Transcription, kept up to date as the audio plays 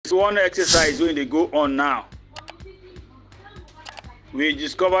one exercise when they go on now. We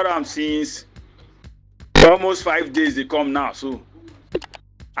discover them since almost 5 days they come now. So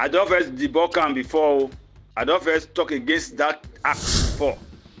I don't first debunk them before. I don't first talk against that act before.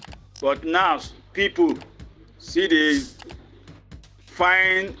 But now people see they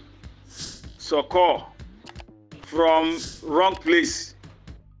find succor from wrong place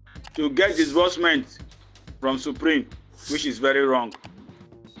to get disbursement from Supreme, which is very wrong.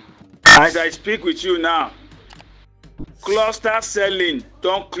 As I speak with you now, cluster selling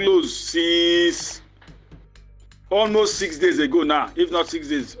don't close since almost 6 days ago now, if not 6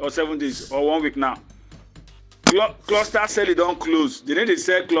 days or 7 days or 1 week now. Cluster selling don't close. They need to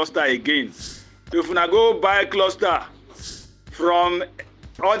sell cluster again. If you go buy cluster from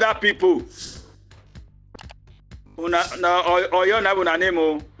other people,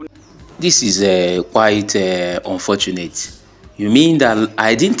 this is quite unfortunate. You mean that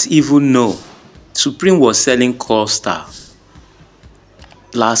I didn't even know Supreme was selling cluster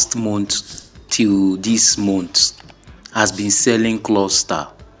last month till this month, has been selling cluster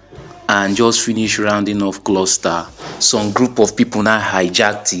and just finished rounding off cluster. Some group of people now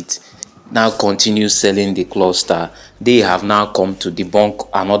hijacked it, now continue selling the cluster. They have now come to debunk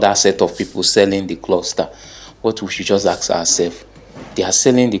another set of people selling the cluster. What we should just ask ourselves, they are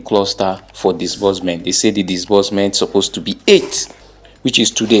selling the cluster for disbursement. They say the disbursement is supposed to be 8, which is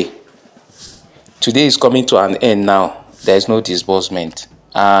today. Today is coming to an end now. There is no disbursement.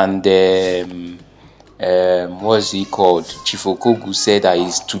 And what's he called? Chief Okogu said that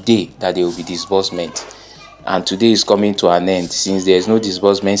it's today that there will be disbursement. And today is coming to an end. Since there is no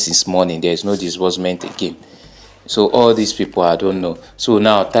disbursement since morning, there is no disbursement again. So all these people, I don't know. So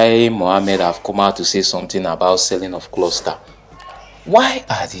now Tai Mohammed have come out to say something about selling of cluster. Why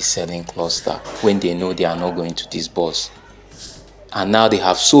are they selling cluster when they know they are not going to disburse? And now they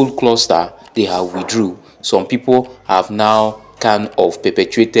have sold cluster, they have withdrew. Some people have now kind of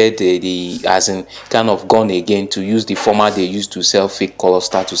perpetuated kind of gone again to use the format they used to sell fake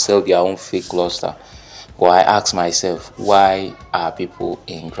cluster to sell their own fake cluster. But I ask myself, why are people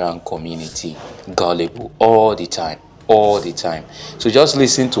in Grant community gullible all the time? All the time. So just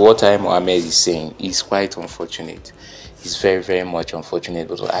listen to what Tai Mohammed is saying. It's quite unfortunate. It's very, very much unfortunate.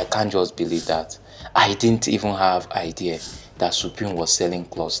 But I can't just believe that. I didn't even have idea that Supreme was selling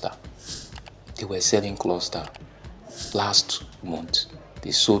cluster. They were selling cluster last month.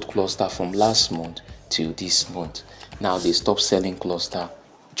 They sold cluster from last month till this month. Now they stopped selling cluster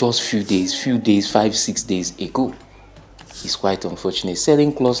just few days, 5, 6 days ago. It's quite unfortunate.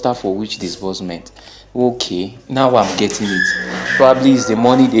 Selling cluster for which disbursement? Okay, now I'm getting it. Probably it's the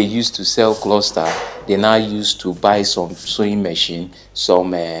money they used to sell cluster. They now used to buy some sewing machine,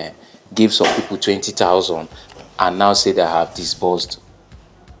 give some people 20,000, and now say they have disbursed.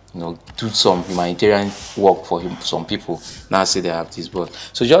 Do some humanitarian work for some people. Now say they have disbursed.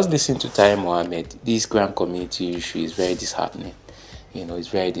 So just listen to Tai Mohammed. This Grant community issue is very disheartening. It's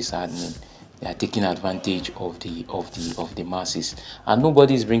very disheartening. They are taking advantage of the masses, and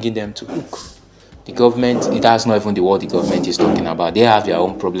nobody is bringing them to book. The government, that's not even what the government is talking about. They have their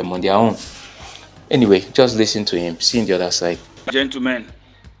own problem on their own. Anyway, just listen to him. See on the other side. Gentlemen,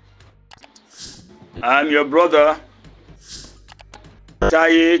 I'm your brother,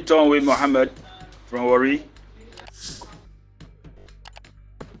 Taye Tonwe Mohammed from Wari.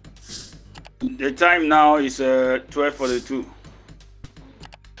 The time now is 12:42.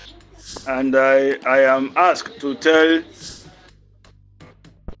 And I am asked to tell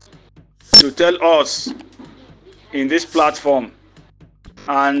us in this platform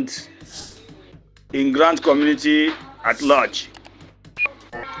and in Grant community at large.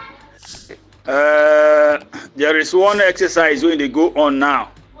 There is one exercise when they go on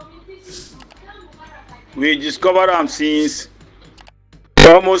now. We discover them since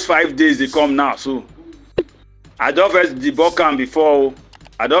almost 5 days they come now. So I don't first debunk them before.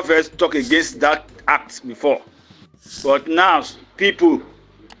 I don't first talk against that act before. But now people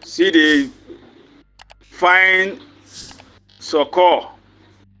see they find succor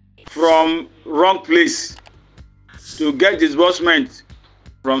from wrong place to get disbursement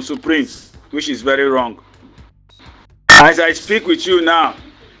from Supreme, which is very wrong. As I speak with you now,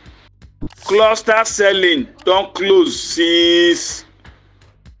 cluster selling don't close since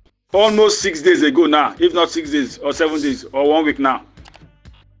almost 6 days ago now, if not 6 days or 7 days or 1 week now.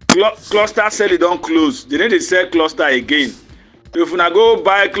 Cluster selling don't close. They need to sell cluster again. If you go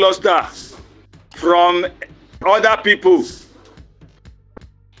buy cluster from other people,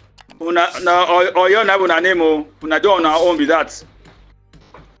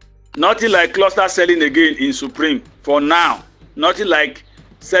 nothing like cluster selling again in Supreme for now. Nothing like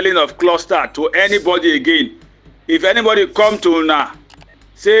selling of cluster to anybody again. If anybody come to una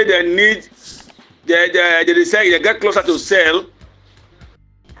say they need they get cluster to sell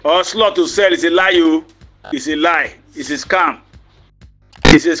or slot to sell, it's a lie. It's a lie. It's a scam.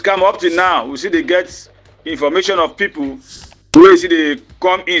 It's a scam. Up till now, we see they get information of people who see they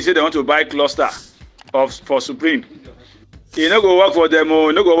come in, say they want to buy cluster for Supreme. You no go work for them,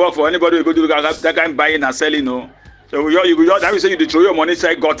 or no go work for anybody who go do that kind of buying and selling. No. So you that will say you throw your money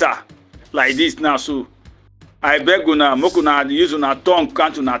inside gutter like this now. So I beg una, make una use una tongue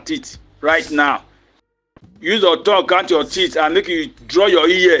count una teeth right now. Use your tongue count your teeth and make you draw your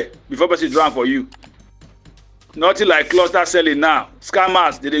ear before person draw for you. Nothing like cluster selling now.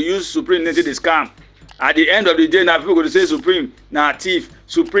 Scammers, they use Supreme into the scam. At the end of the day, now people go to say Supreme na thief,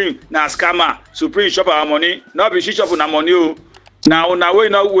 Supreme na scammer, Supreme shop our money. Not be she shop una money. Oh. Now we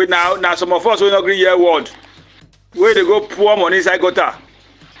not wait now some of us will not agree hear word. Where they go pour money inside gutter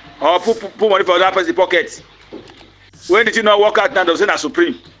or put money for that person's pocket. When did you not work out now? They say na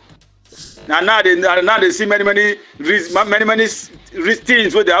Supreme. Now they see many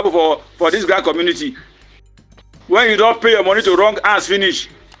things what they have for this grand community. When you don't pay your money to wrong hands finish,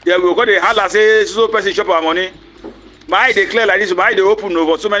 they will go the holla say so person shop our money. My declare like this, my they open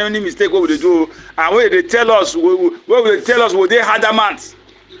over so many mistakes what will they do, and when they tell us what will they tell us will they adamant.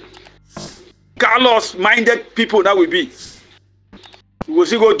 Callous minded people that will be. We will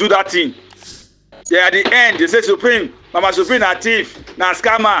still go do that thing. They at the end they say Supreme, Mama Supreme na thief, na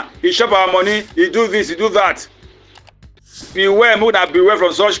scammer, he shop our money, he do this, he do that. Beware, Muna beware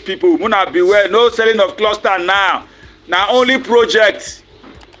from such people. Muna beware, no selling of cluster now. Now only projects,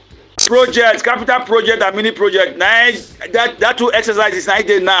 capital project and mini project. Now that two exercises 9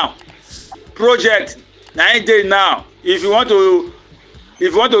 days now. Project 9 days now. If you want to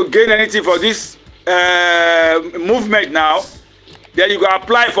gain anything for this movement now, then you go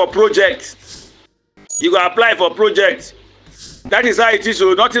apply for project. You go apply for project. That is how it is.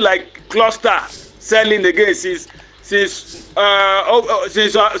 So nothing like cluster selling again since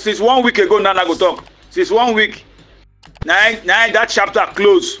 1 week ago. Now I go talk. Since 1 week, now that chapter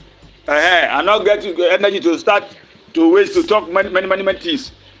close. I not get energy to start to waste to talk many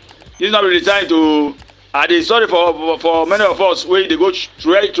things. This is not really time to. I dey sorry for many of us where they go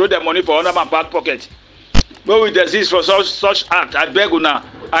throw their money for under my back pocket. But we desist for such act. I beg una.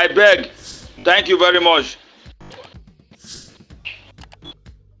 I beg. Thank you very much.